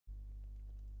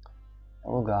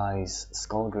Hello guys,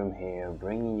 Skullgrim here,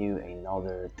 bringing you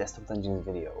another Desktop Dungeons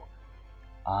video.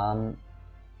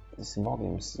 This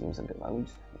volume seems a bit loud.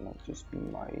 It might just be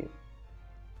my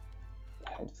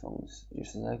headphones.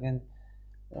 Just a second.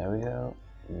 There we go.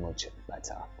 Much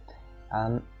better.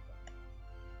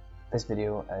 This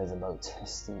video is about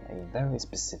testing a very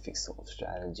specific sort of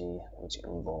strategy, which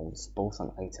involves both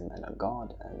an item and a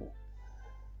god, and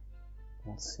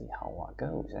we'll see how that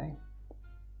goes, eh?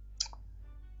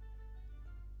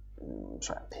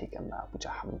 Try to pick a map which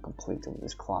I haven't completed with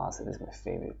this class. It is my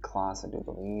favorite class, I do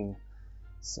believe,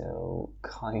 so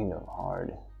kind of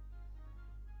hard.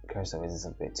 Cursor is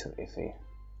a bit too iffy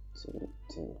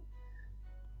to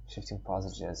shifting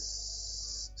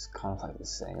passages. It's kind of like the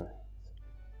same.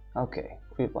 Okay,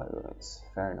 creep light ruins,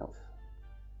 fair enough.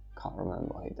 Can't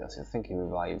remember what he does. I think he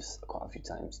revives quite a few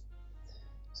times.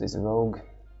 So he's a rogue.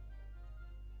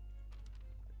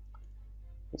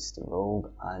 It's the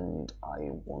rogue, and I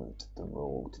want the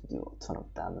rogue to deal a ton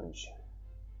of damage.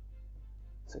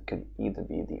 So it could either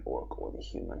be the orc or the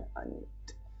human, and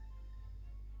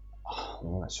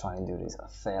I'm gonna try and do this at a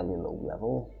fairly low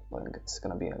level, but it's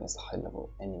gonna be against a high level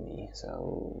enemy,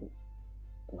 so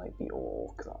it might be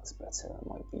orc, that's better, it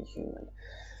might be human.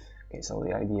 Okay, so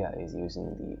the idea is using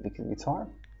the liquid guitar,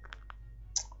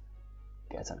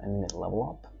 get an enemy level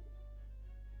up,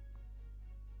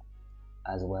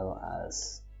 as well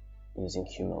as using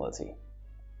humility,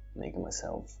 making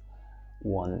myself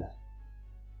one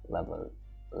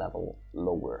level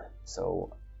lower.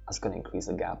 So that's going to increase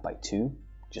the gap by 2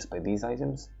 just by these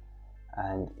items.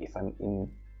 And if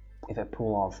I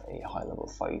pull off a high level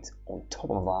fight on top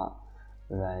of that,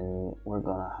 then we're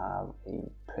gonna have a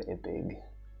pretty big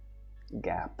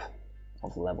gap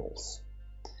of levels.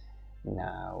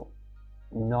 Now,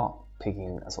 not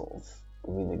picking a sort of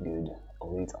really good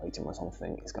elite item or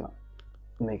something is gonna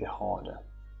make it harder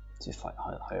to fight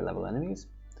higher level enemies.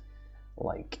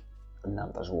 Like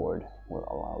Nanta's Ward will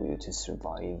allow you to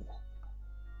survive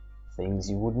things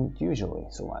you wouldn't usually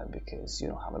survive because you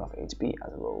don't have enough HP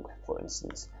as a rogue, for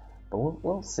instance. But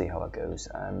we'll see how it goes.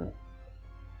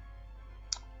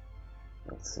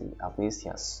 Let's see, at least he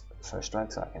has first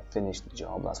strike, so I can finish the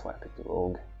job. That's why I picked the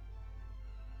rogue.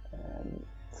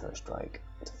 First strike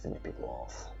to finish people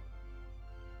off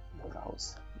without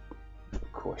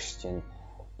question,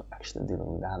 but actually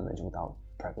dealing damage without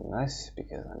prepping this,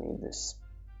 because I need this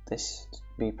to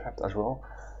be prepped as well.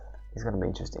 It's gonna be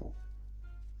interesting.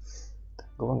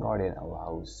 Golden Guardian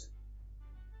allows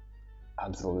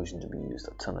Absolution to be used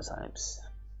a ton of times.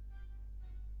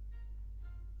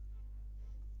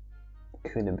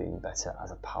 Could have been better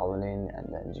as a paladin and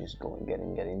then just go and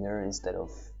getting there instead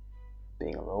of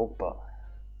being a rogue, but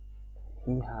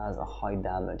he has a high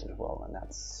damage as well, and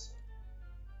that's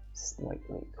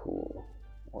slightly cool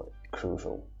or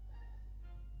crucial.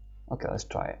 Okay, let's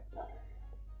try it.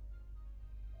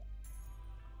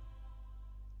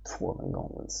 Swarming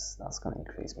gauntlets, that's gonna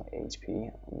increase my HP,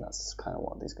 and that's kind of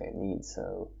what this guy needs,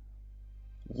 so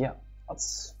yeah,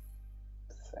 that's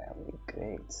fairly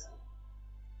great.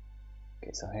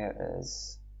 Okay, so here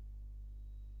is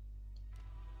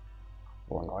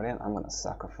Golden Guardian. I'm gonna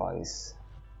sacrifice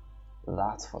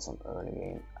that for some early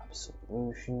game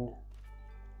absolution.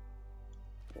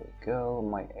 There we go.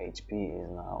 My HP is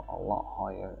now a lot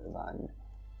higher than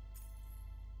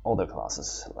other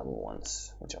classes level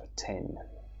 1s, which are 10.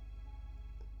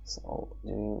 So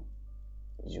doing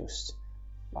just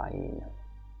fine.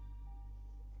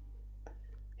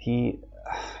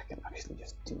 I can actually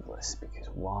just do this because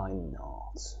why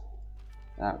not?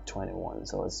 At 21,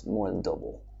 so it's more than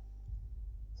double.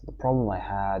 So the problem I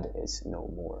had is no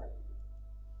more.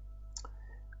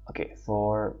 Okay,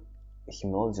 for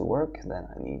humility to work, then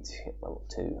I need to hit level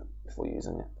 2 before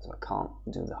using it. So I can't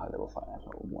do the high level fight at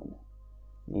level 1.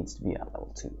 It needs to be at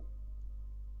level 2.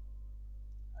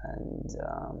 And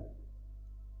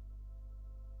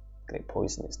Great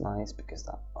Poison is nice because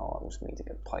that allows me to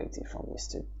get piety from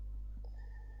Mr.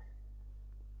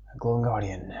 Golden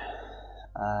Guardian.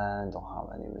 And don't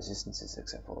have any resistances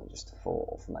except for just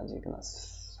 4 of magic, and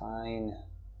that's fine.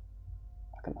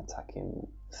 I can attack him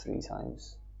 3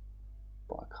 times,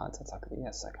 but I can't attack him.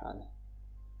 Yes, I can.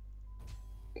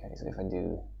 Okay, so if I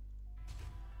do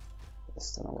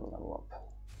this, then I'm gonna level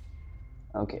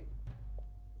up. Okay.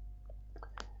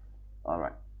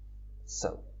 Alright,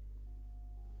 so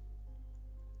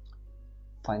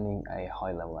finding a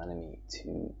high level enemy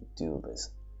to do this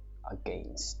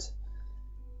against.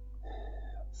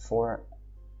 4,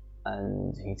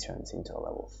 and he turns into a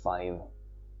level 5,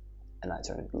 and I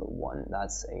turn into level 1.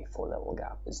 That's a 4 level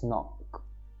gap. It's not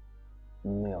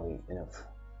nearly enough.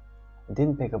 I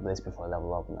didn't pick up this before I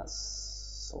level up, and that's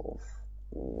sort of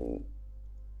really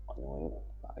annoying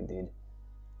that I did.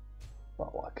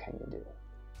 But what can you do?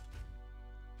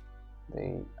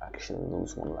 They actually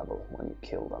lose 1 level when you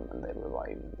kill them and they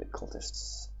revive the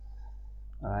cultists.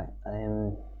 Alright,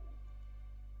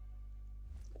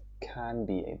 can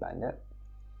be a bandit.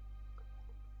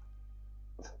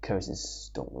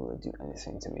 Curses don't really do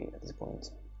anything to me at this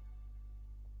point.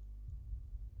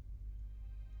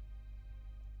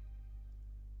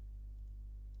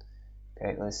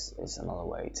 Okay, this is another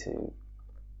way to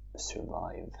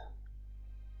survive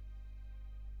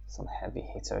some heavy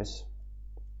hitters.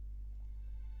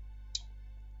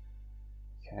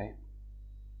 Okay.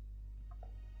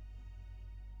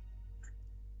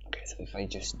 Okay, so if I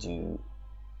just do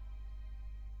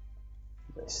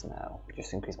this now,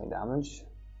 just increase my damage,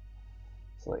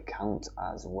 so they count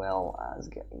as well as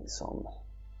getting some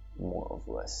more of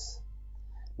this.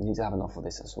 You need to have enough of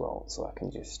this as well, so I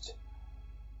can just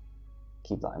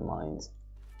keep that in mind.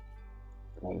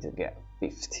 I need to get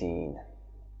 15.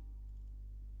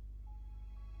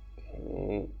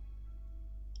 Okay.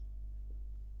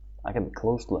 I can be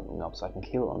close to leveling up, so I can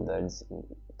kill undeads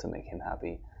to make him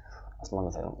happy. As long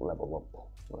as I don't level up,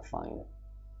 we're fine.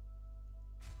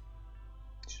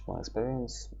 Just my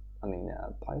experience. I mean,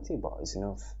 piety, but it's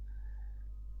enough.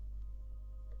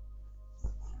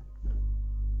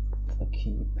 If I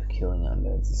keep killing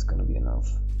undeads, it's gonna be enough.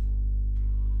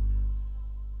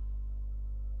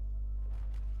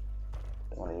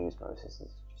 Don't want to use my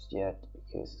resistance just yet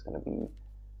because it's gonna be.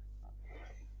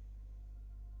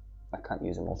 I can't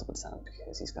use it multiple times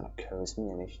because he's gonna curse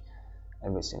me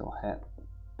every single hit.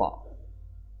 But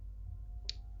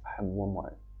if I have 1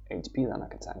 more HP, then I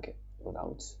can tank it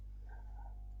without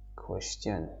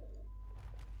question.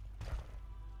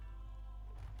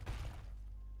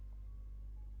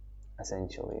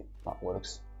 Essentially, that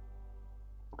works.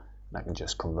 And I can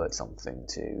just convert something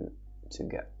to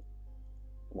get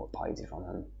more piety from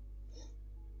him.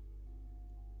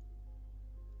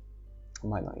 I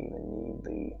might not even need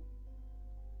the.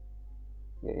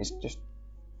 Yeah, it's just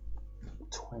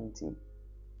 20.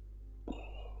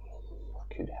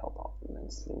 Could help out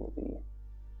immensely with the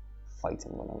fight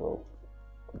I'm gonna go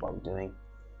about doing.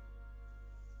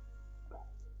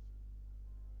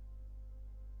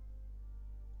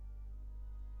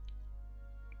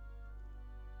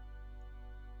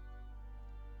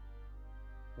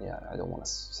 Yeah, I don't want to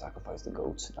sacrifice the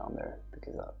goats down there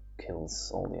because that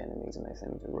kills all the enemies and makes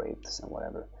them into wraiths and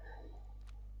whatever.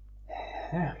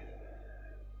 Yeah.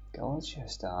 Okay, let's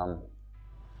just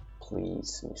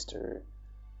please, Mr.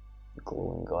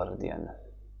 Glowing Guardian,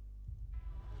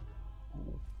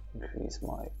 increase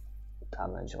my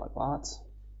damage like that.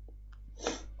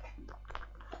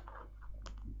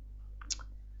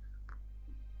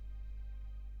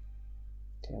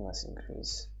 Okay, let's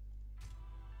increase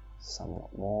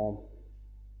somewhat more.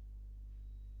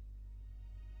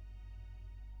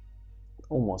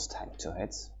 Almost tank 2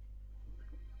 hits.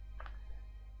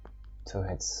 2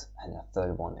 hits, and the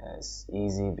third one is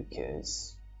easy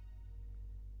because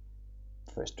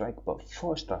first strike, but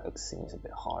 4 strikes seems a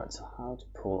bit hard, so how to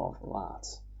pull off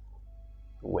that?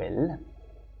 Well,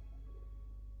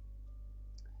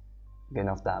 get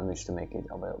enough damage to make it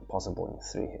possible in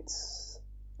 3 hits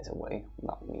is a way.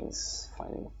 That means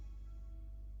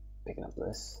picking up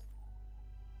this,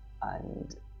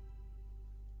 and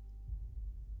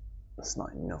that's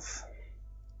not enough.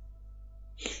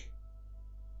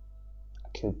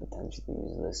 I could potentially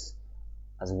use this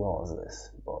as well as this,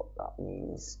 but that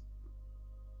means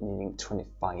needing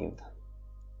 25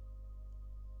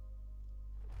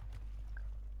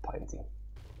 piety.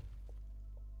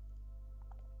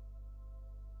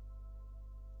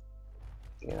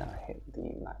 Okay, then I hit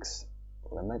the max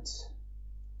limit.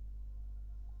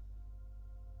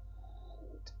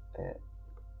 It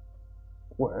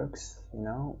works, you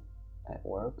know, it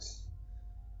works.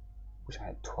 Wish I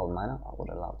had 12 mana, I would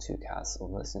allow 2 casts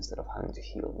of this instead of having to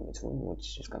heal in between,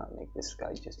 which is gonna make this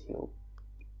guy just heal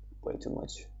way too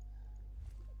much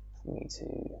for me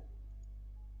to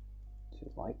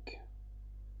like.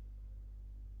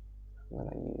 I'm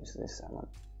gonna use this ammo.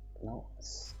 No,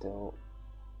 it's still.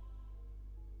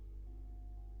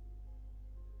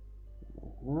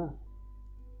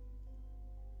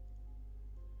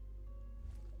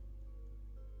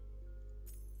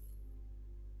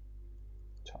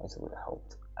 Tries would have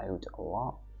helped out a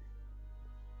lot.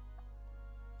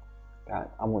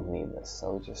 I wouldn't need this,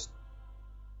 so just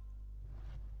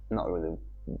not really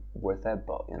worth it,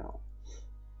 but you know,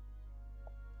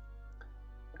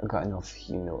 I've got enough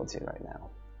humility right now,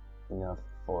 enough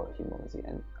for humility,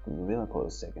 and I'm really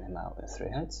close to taking him out in 3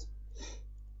 hits.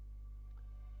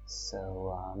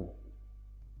 So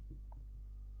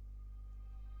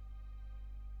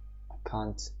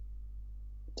can't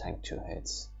tank 2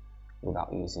 hits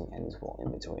without using any spell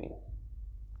in between.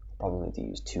 Probably need to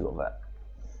use 2 of it,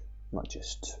 not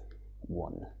just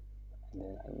 1. And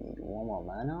then I need 1 more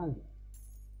mana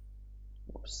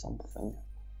or something.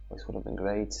 This would have been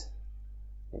great.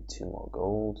 Need 2 more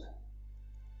gold.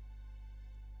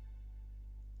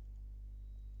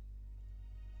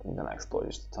 I'm gonna explore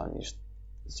just a ton.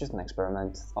 It's just an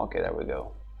experiment. Okay, there we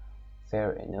go.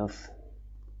 Fair enough.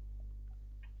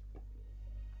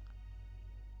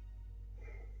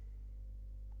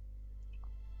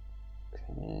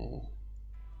 Okay.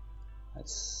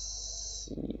 Let's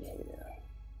see here.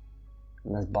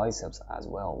 And there's biceps as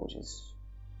well, which is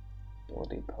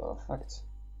bloody perfect.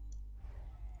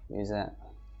 Use it.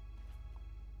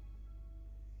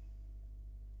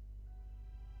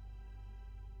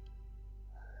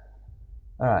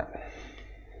 Alright,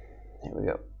 here we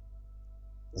go.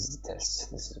 This is the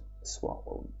test. This is what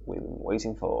we've been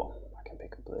waiting for. I can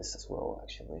pick up this as well,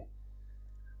 actually.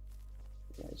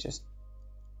 Yeah, just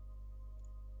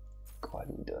go ahead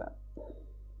and do it.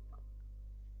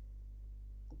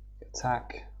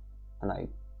 Attack, and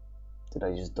did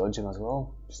I just dodge him as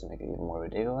well, just to make it even more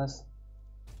ridiculous?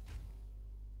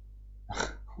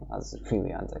 That's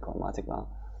really anticlimactic now.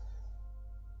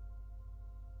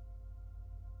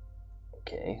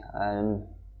 Okay,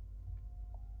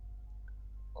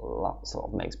 that sort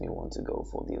of makes me want to go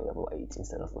for the level 8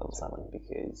 instead of level 7,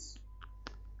 because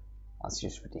that's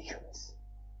just ridiculous.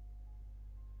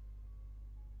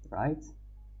 Right?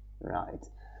 Right.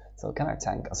 So can I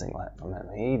tank a single hit from him?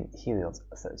 He deals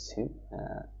 32,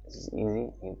 this is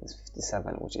easy. He deals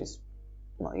 57, which is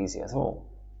not easy at all.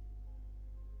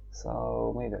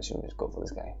 So maybe I should just go for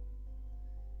this guy.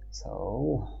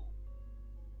 So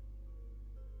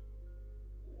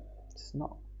it's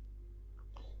not.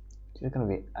 It's going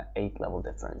to be an 8 level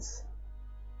difference.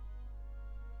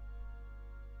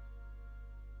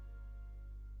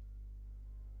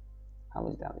 How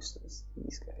much damage does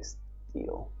these guys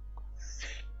deal?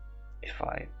 If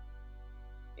I,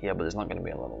 yeah, but it's not going to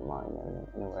be a level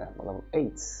 9 anyway. I'm a level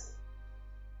 8.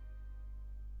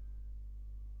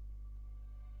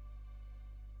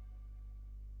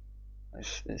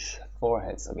 There's 4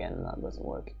 hits again. That doesn't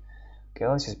work. Okay,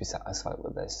 let's just be satisfied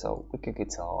with this. So wicked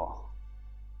guitar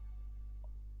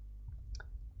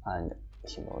and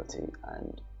humility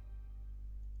and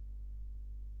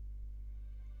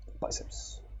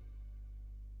biceps,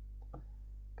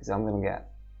 because I'm gonna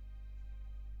get,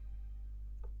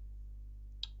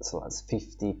 so that's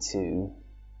 52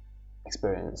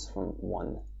 experience from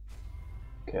 1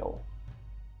 kill.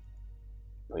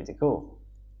 Pretty cool.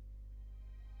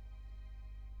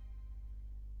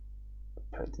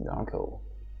 Pretty darn cool.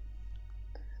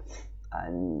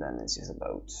 And then it's just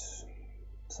about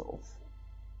sort of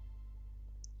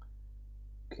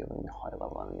killing high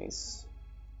level enemies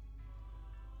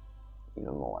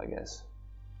even more, I guess.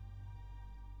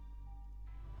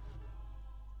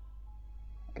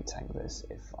 I can tank this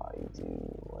if I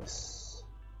do this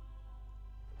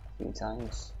a few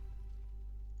times.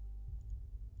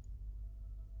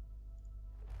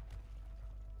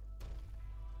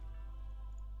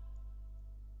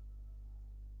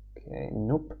 Okay,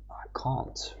 nope, I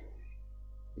can't,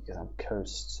 because I'm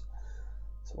cursed.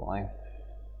 That's why.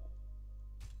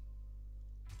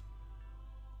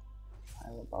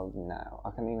 How about now?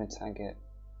 I can even tank it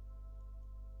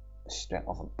straight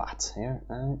off a bat here.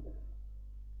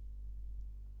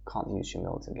 Can't use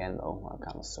humility again though, that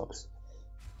kind of sucks.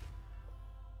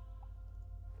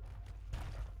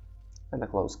 Kinda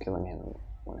close killing him in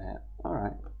 1 hit.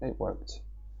 Alright, it worked.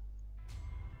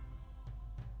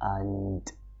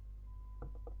 And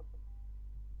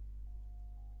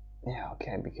yeah,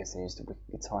 okay, because I used the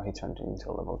wicked guitar, he turned it into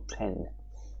a level 10.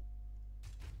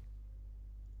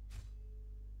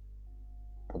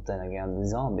 But then again, the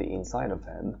zombie inside of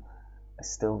him is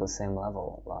still the same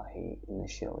level that he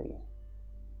initially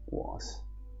was.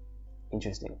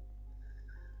 Interesting.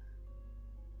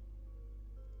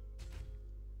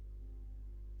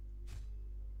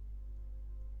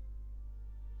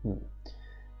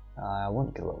 I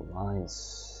want to kill level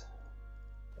 9s.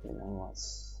 You know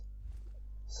what's.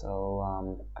 So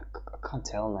I can't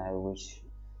tell now which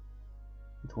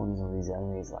ones of these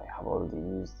enemies I have already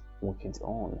used wicked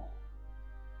on.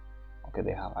 Okay,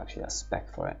 they have actually a spec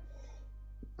for it.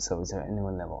 So is there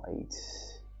anyone level 8?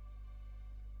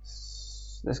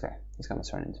 This guy, he's gonna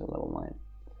turn into a level 9.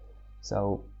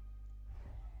 So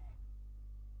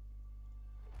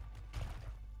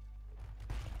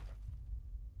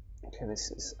okay,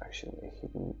 this is actually a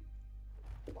hidden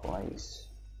place.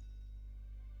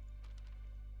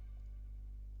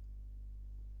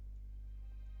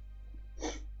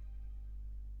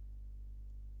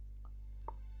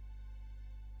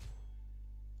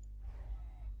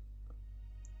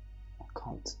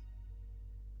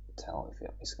 tell if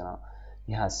he's gonna.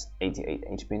 He has 88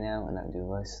 HP now, and I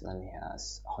do this. Then he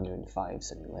has 105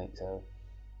 simulate, so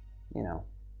you know,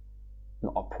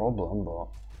 not a problem, but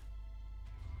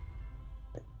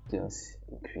it does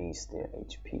increase their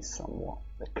HP somewhat.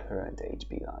 The current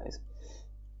HP, that is.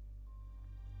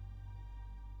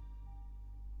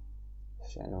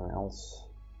 Is there anyone else?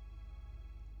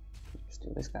 Just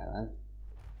do this guy then.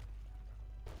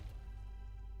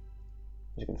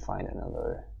 You can find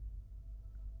another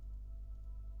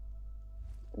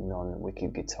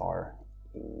non-wicked guitar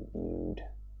imbued.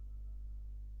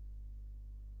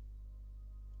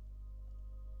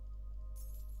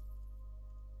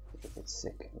 It's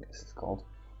sick, I guess it's called.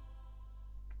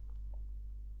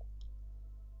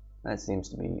 That seems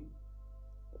to be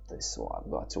this what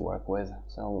I've got to work with,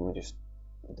 so let me just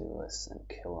do this and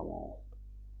kill them all.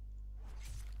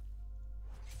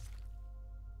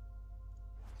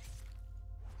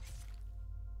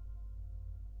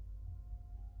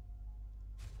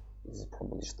 This is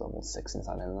probably just level 6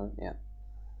 inside inland, yeah.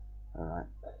 Alright.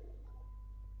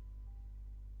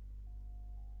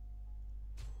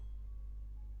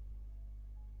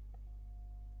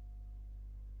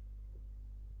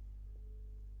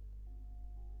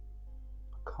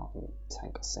 Can't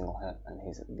tank a single hit, and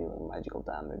he's dealing magical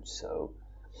damage, so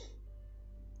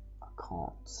I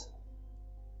can't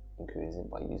increase it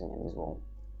by using invisible.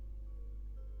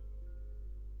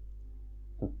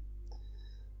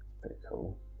 Pretty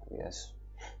cool, I guess.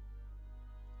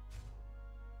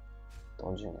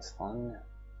 Dodging is fun,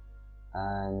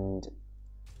 and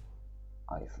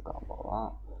I forgot about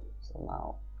that. So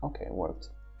now, okay, it worked.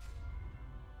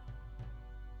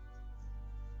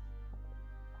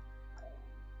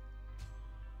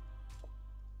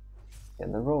 Yeah,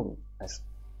 the road is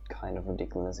kind of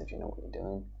ridiculous if you know what you're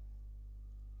doing.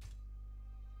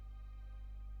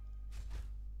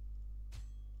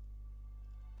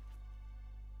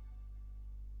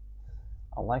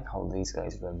 I like how these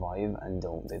guys revive and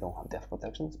they don't have death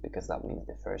protections, because that means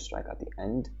the first strike at the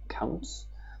end counts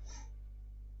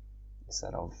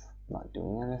instead of not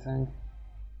doing anything.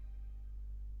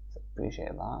 So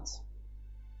appreciate that.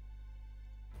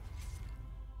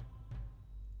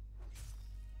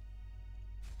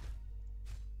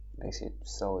 Makes it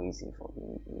so easy for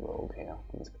the rogue here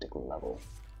on this particular level.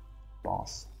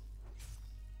 Boss.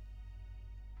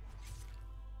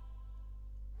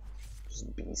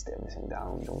 Just beast everything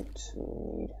down, don't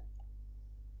need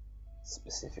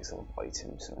specifics of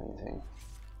items or anything.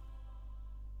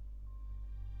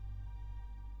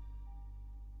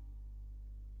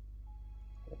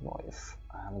 What if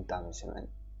I haven't damaged him,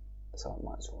 so I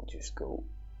might as well just go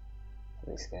for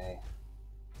this guy.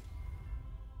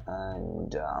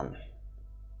 And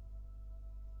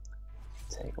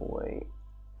take away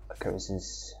the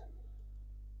curses.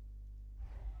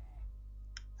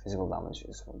 Physical damage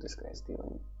is what this guy's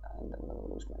dealing, and I'm gonna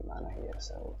lose my mana here,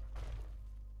 so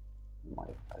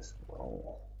might as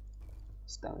well.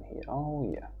 It's down here.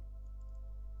 Oh yeah.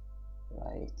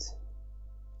 Right.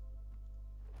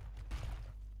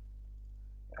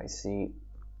 I see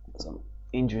some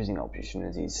interesting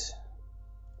opportunities.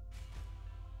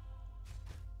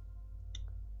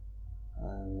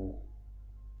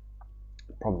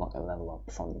 Probably not gonna level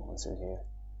up from the monsters here.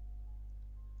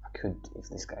 I could, if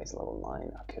this guy's level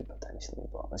 9, I could potentially,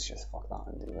 but let's just fuck that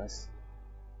and do this.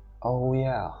 Oh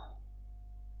yeah.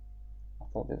 I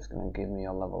thought it was gonna give me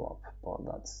a level up, but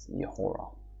that's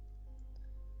Yahora.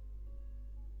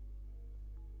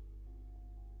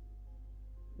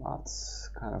 That's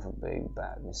kind of a big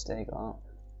bad mistake, huh?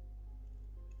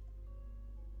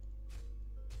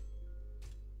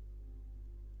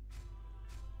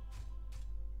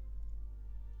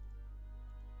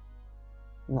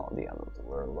 Not the end of the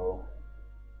world though.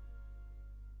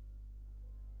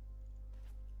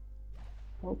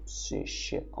 Oopsie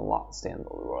shit, a lot's the end of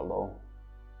the world though.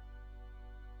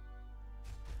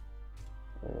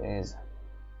 There it is.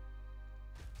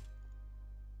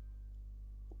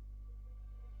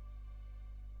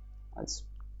 That's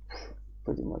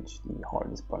pretty much the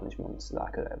hardest punishment that I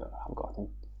could ever have gotten.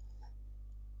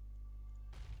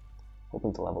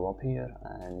 Hoping to level up here,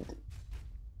 and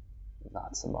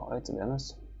that's about it, to be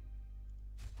honest.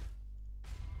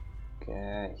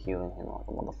 Okay, healing him like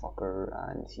a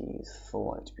motherfucker, and he's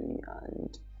full HP,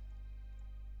 and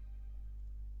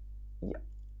yeah,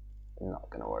 not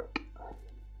gonna work.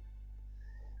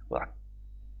 Well,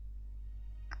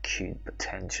 I could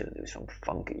potentially do some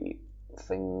funky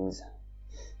things.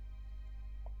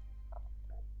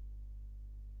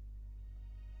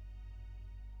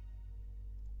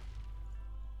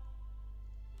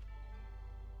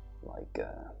 Like,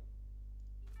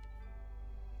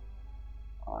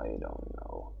 I don't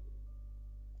know.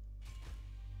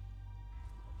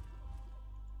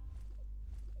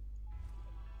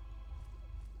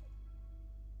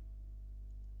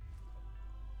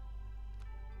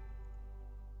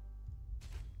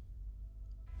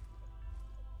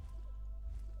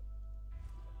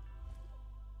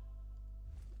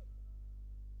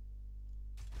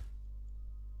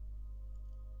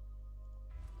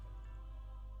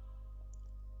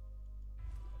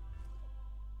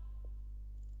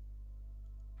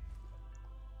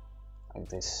 like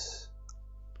this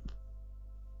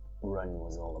run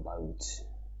was all about.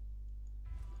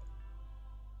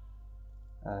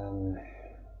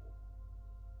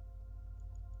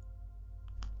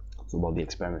 So about the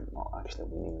experiment, not actually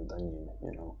winning the dungeon,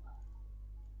 you know.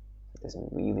 It doesn't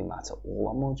really matter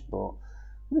all that much, but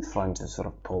it'd be fun to sort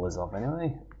of pull this off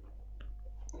anyway.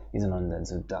 He's an undead,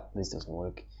 so this doesn't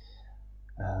work.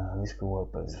 This could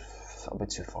work, but it's a bit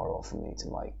too far off for me to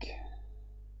like.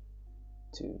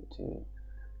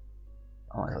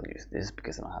 I might as well use this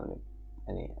because I don't have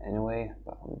any anyway.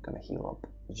 But I'm gonna heal up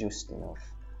just enough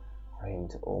for him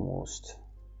to almost,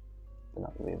 but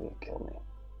not really, kill me.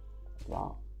 Like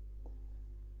that.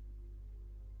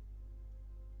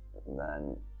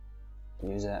 Then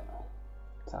use it.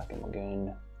 Attack him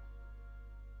again.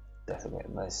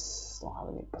 Desecrate this. Don't have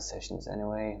any possessions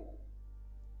anyway.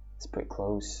 It's pretty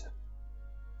close,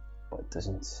 but it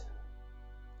doesn't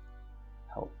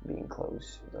help being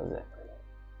close, does it?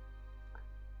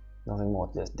 Nothing more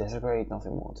to just desecrate,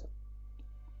 nothing more to.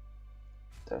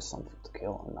 There's something to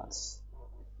kill, and that's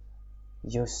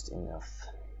just enough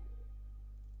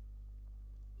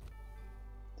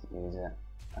to use it.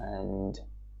 And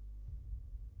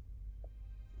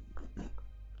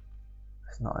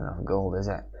it's not enough gold, is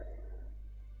it?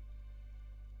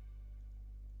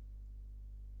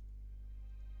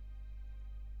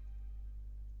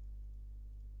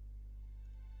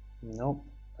 Nope,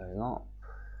 there's not.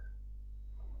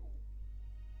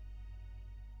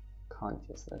 Can't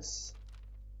use this.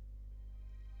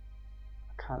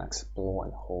 I can't explore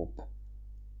and hope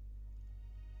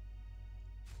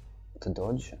to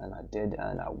dodge, and I did,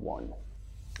 and I won.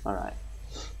 Alright.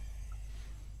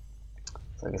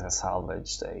 So I guess I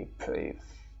salvaged a pretty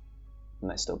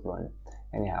messed up run.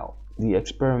 Anyhow, the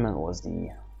experiment was the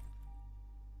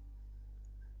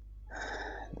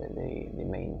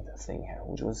main thing here,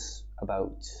 which was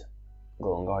about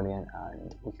Golden Guardian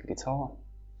and wicked guitar,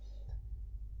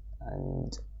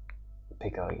 and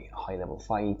pick a high level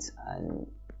fight and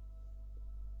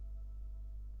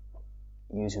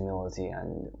use humility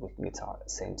and wicked guitar at the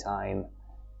same time.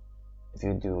 If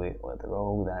you do it with the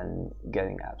rogue, then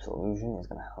getting absolution is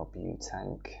going to help you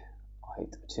tank a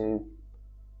hit or two.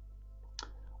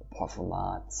 Apart from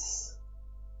that,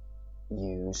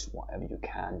 use whatever you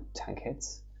can tank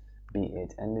hits, be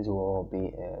it end as well, be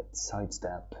it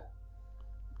sidestep,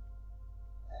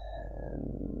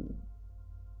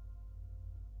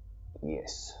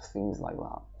 yes, things like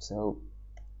that. So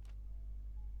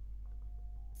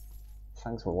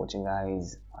thanks for watching,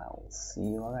 guys. I'll see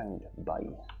you around. Bye.